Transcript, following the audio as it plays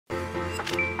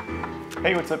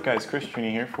Hey, what's up guys?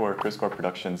 Truini here for Kriscoart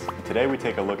Productions. Today we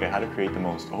take a look at how to create the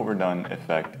most overdone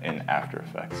effect in After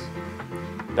Effects.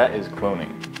 That is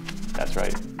cloning. That's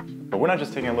right. But we're not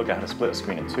just taking a look at how to split a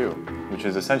screen in two, which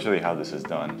is essentially how this is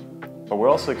done. But we're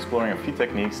also exploring a few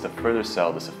techniques to further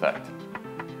sell this effect,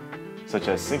 such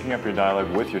as syncing up your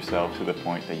dialogue with yourself to the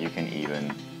point that you can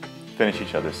even finish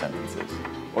each other's sentences,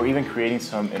 or even creating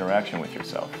some interaction with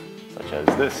yourself, such as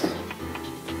this.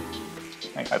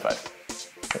 High five.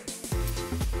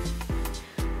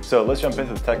 So let's jump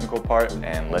into the technical part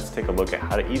and let's take a look at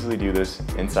how to easily do this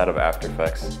inside of After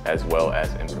Effects as well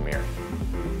as in Premiere.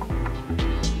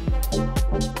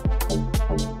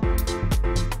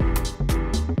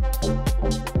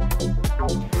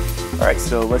 Alright,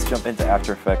 so let's jump into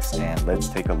After Effects and let's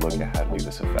take a look at how to do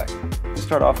this effect. To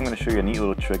start off, I'm going to show you a neat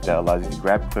little trick that allows you to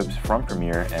grab clips from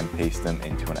Premiere and paste them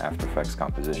into an After Effects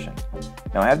composition.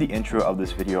 Now I have the intro of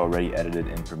this video already edited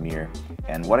in Premiere,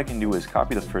 and what I can do is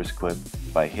copy the first clip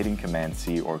by hitting Command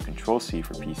C or Control C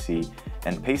for PC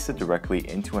and paste it directly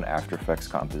into an After Effects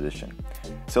composition.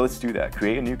 So let's do that.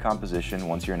 Create a new composition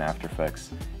once you're in After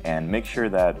Effects and make sure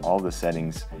that all the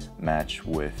settings match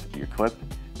with your clip.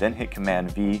 Then hit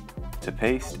Command V to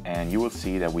paste and you will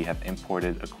see that we have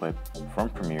imported a clip from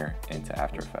Premiere into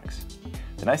After Effects.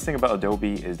 The nice thing about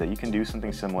Adobe is that you can do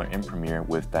something similar in Premiere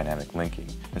with dynamic linking.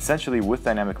 Essentially, with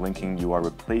dynamic linking, you are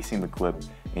replacing the clip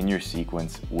in your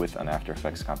sequence with an After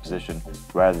Effects composition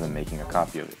rather than making a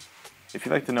copy of it. If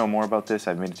you'd like to know more about this,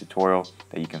 I've made a tutorial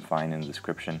that you can find in the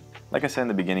description. Like I said in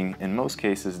the beginning, in most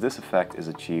cases, this effect is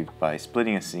achieved by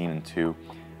splitting a scene in two.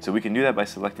 So we can do that by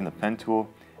selecting the pen tool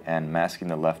and masking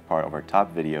the left part of our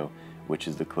top video, which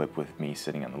is the clip with me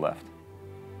sitting on the left.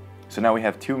 So now we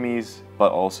have two me's,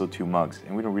 but also two mugs,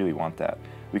 and we don't really want that.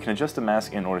 We can adjust the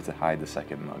mask in order to hide the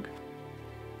second mug.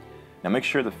 Now make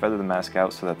sure to feather the mask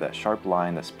out so that that sharp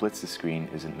line that splits the screen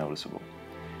isn't noticeable.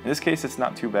 In this case, it's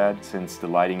not too bad since the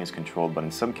lighting is controlled, but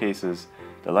in some cases,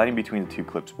 the lighting between the two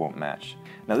clips won't match.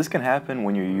 Now this can happen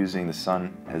when you're using the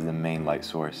sun as the main light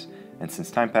source, and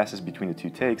since time passes between the two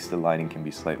takes, the lighting can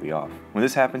be slightly off. When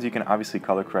this happens, you can obviously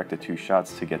color correct the two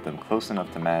shots to get them close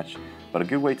enough to match, but a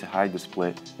good way to hide the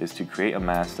split is to create a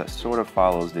mask that sort of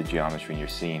follows the geometry in your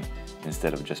scene,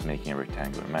 instead of just making a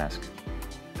rectangular mask.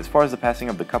 As far as the passing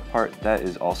of the cup part, that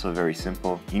is also very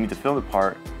simple. You need to film the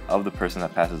part of the person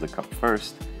that passes the cup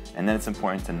first, and then it's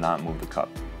important to not move the cup.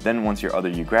 Then once your other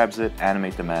you grabs it,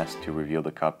 animate the mask to reveal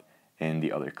the cup in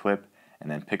the other clip, and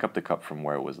then pick up the cup from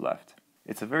where it was left.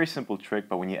 It's a very simple trick,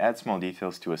 but when you add small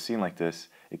details to a scene like this,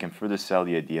 it can further sell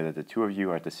the idea that the two of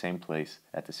you are at the same place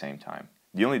at the same time.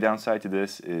 The only downside to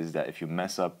this is that if you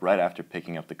mess up right after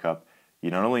picking up the cup,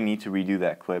 you not only need to redo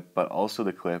that clip, but also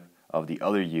the clip of the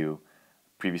other you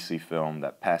previously filmed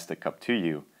that passed the cup to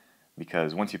you,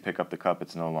 because once you pick up the cup,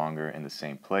 it's no longer in the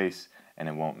same place and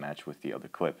it won't match with the other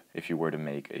clip if you were to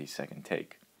make a second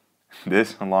take.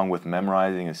 This, along with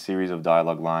memorizing a series of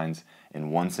dialogue lines in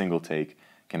one single take,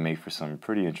 can make for some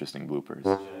pretty interesting bloopers.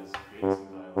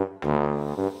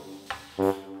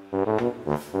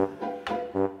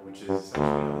 Which is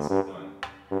how this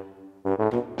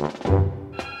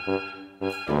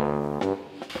is done.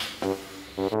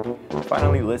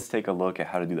 Finally, let's take a look at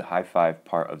how to do the high five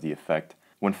part of the effect.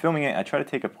 When filming it, I try to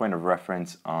take a point of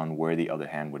reference on where the other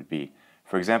hand would be.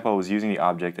 For example, I was using the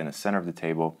object in the center of the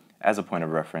table as a point of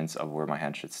reference of where my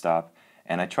hand should stop,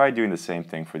 and I tried doing the same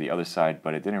thing for the other side,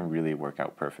 but it didn't really work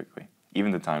out perfectly.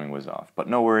 Even the timing was off. But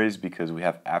no worries, because we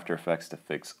have After Effects to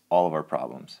fix all of our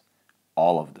problems.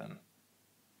 All of them.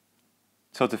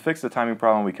 So to fix the timing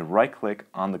problem, we can right-click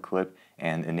on the clip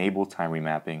and enable time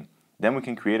remapping. Then we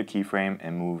can create a keyframe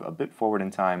and move a bit forward in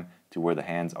time to where the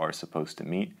hands are supposed to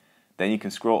meet. Then you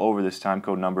can scroll over this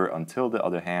timecode number until the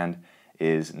other hand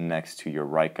is next to your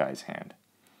right guy's hand.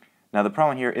 Now the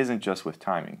problem here isn't just with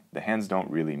timing. The hands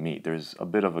don't really meet. There's a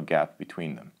bit of a gap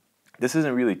between them. This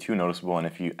isn't really too noticeable, and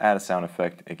if you add a sound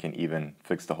effect, it can even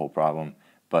fix the whole problem.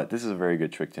 But this is a very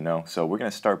good trick to know. So we're going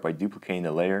to start by duplicating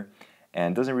the layer,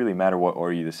 and it doesn't really matter what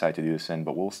order you decide to do this in,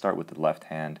 but we'll start with the left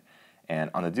hand. And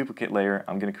on the duplicate layer,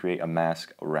 I'm going to create a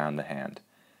mask around the hand.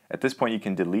 At this point, you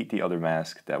can delete the other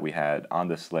mask that we had on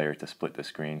this layer to split the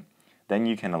screen. Then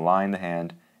you can align the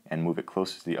hand and move it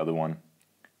closer to the other one.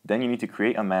 Then you need to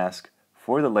create a mask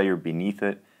for the layer beneath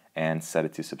it and set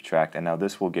it to subtract. And now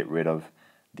this will get rid of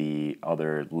the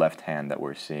other left hand that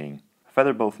we're seeing.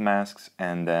 Feather both masks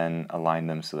and then align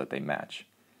them so that they match.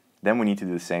 Then we need to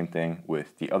do the same thing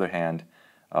with the other hand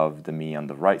of the me on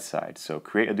the right side. So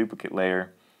create a duplicate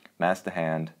layer, mask the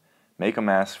hand, make a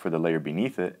mask for the layer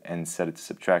beneath it, and set it to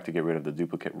subtract to get rid of the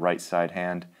duplicate right side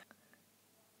hand.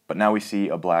 But now we see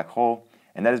a black hole,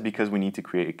 and that is because we need to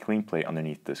create a clean plate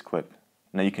underneath this clip.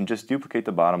 Now you can just duplicate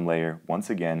the bottom layer once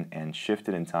again and shift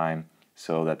it in time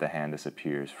so that the hand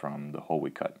disappears from the hole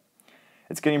we cut.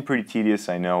 It's getting pretty tedious,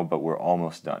 I know, but we're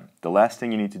almost done. The last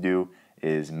thing you need to do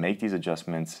is make these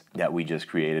adjustments that we just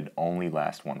created only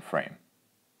last one frame.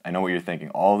 I know what you're thinking,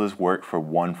 all this work for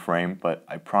one frame, but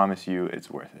I promise you it's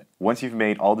worth it. Once you've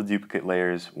made all the duplicate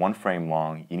layers one frame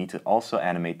long, you need to also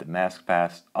animate the mask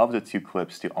pass of the two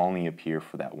clips to only appear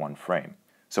for that one frame.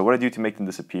 So what I do to make them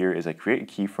disappear is I create a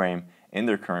keyframe in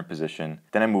their current position,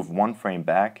 then I move one frame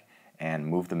back and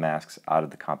move the masks out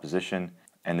of the composition,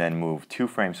 and then move 2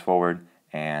 frames forward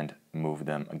and move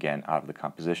them again out of the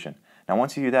composition. Now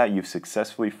once you do that, you've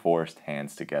successfully forced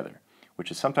hands together,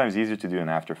 which is sometimes easier to do in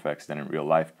After Effects than in real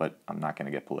life, but I'm not going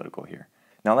to get political here.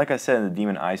 Now like I said in the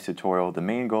Demon Eyes tutorial, the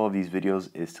main goal of these videos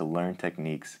is to learn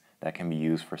techniques that can be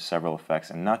used for several effects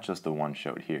and not just the one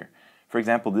showed here. For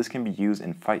example, this can be used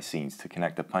in fight scenes to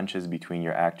connect the punches between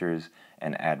your actors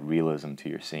and add realism to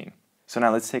your scene. So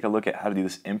now let's take a look at how to do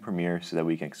this in Premiere so that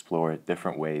we can explore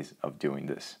different ways of doing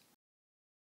this.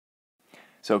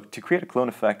 So to create a clone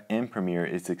effect in Premiere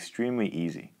is extremely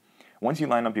easy. Once you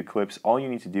line up your clips, all you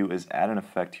need to do is add an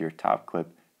effect to your top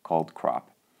clip called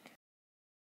crop.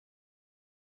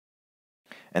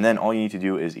 And then all you need to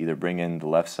do is either bring in the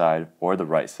left side or the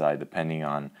right side depending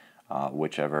on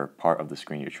whichever part of the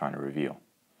screen you're trying to reveal.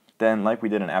 Then, like we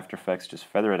did in After Effects, just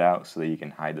feather it out so that you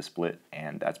can hide the split,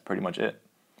 and that's pretty much it.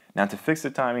 Now to fix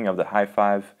the timing of the high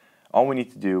five, all we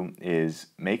need to do is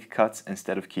make cuts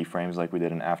instead of keyframes like we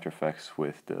did in After Effects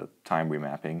with the time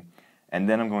remapping, and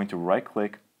then I'm going to right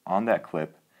click on that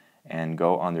clip and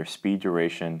go under speed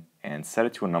duration and set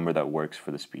it to a number that works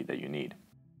for the speed that you need.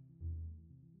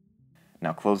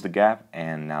 Now close the gap,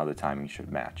 and now the timing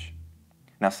should match.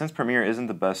 Now since Premiere isn't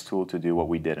the best tool to do what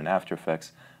we did in After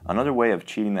Effects, another way of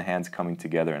cheating the hands coming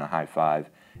together in a high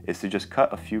five is to just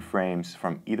cut a few frames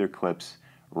from either clips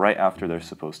right after they're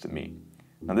supposed to meet.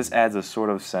 Now this adds a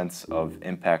sort of sense of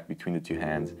impact between the two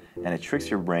hands, and it tricks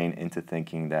your brain into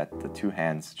thinking that the two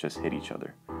hands just hit each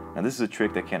other. Now this is a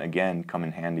trick that can again come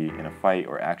in handy in a fight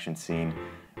or action scene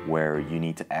where you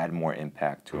need to add more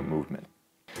impact to a movement.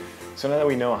 So now that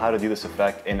we know how to do this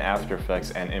effect in After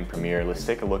Effects and in Premiere, let's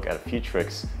take a look at a few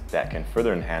tricks that can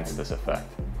further enhance this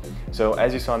effect. So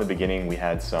as you saw in the beginning, we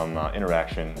had some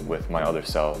interaction with my other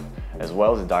self, as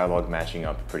well as the dialogue matching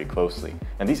up pretty closely.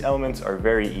 And these elements are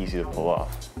very easy to pull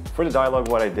off. For the dialogue,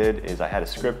 what I did is I had a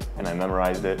script and I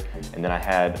memorized it, and then I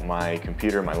had my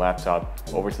computer, my laptop,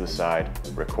 over to the side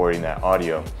recording that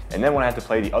audio. And then when I had to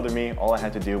play the other me, all I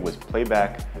had to do was play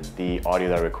back the audio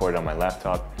that I recorded on my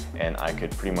laptop, and I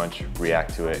could pretty much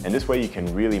react to it. And this way you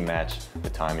can really match the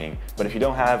timing. But if you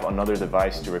don't have another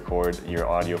device to record your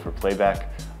audio for playback,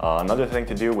 another thing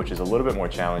to do, which is a little bit more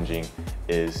challenging,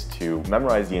 is to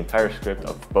memorize the entire script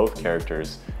of both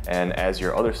characters, and as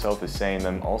your other self is saying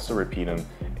them, also repeat them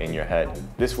in your head.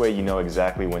 This way you know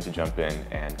exactly when to jump in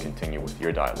and continue with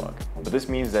your dialogue. But this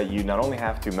means that you not only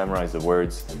have to memorize the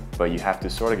words, but you have to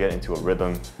sort of get into a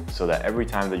rhythm so that every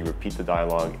time that you repeat the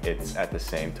dialogue, it's at the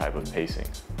same type of pacing.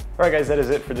 Alright guys, that is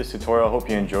it for this tutorial. I hope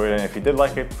you enjoyed it, and if you did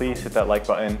like it, please hit that like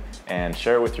button and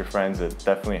share it with your friends. It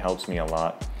definitely helps me a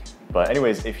lot. But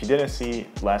anyways, if you didn't see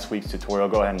last week's tutorial,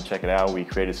 go ahead and check it out. We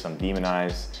created some Demon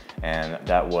Eyes, and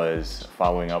that was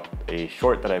following up a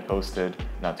short that I posted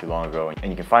not too long ago. And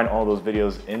you can find all those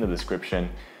videos in the description.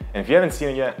 And if you haven't seen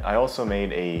it yet, I also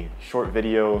made a short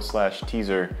video /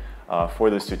 teaser for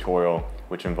this tutorial,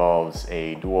 which involves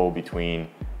a duel between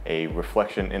a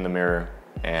reflection in the mirror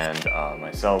and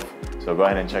myself. So go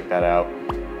ahead and check that out.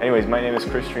 Anyways, my name is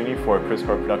Truini for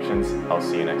Kriscoart Productions. I'll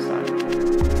see you next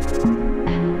time.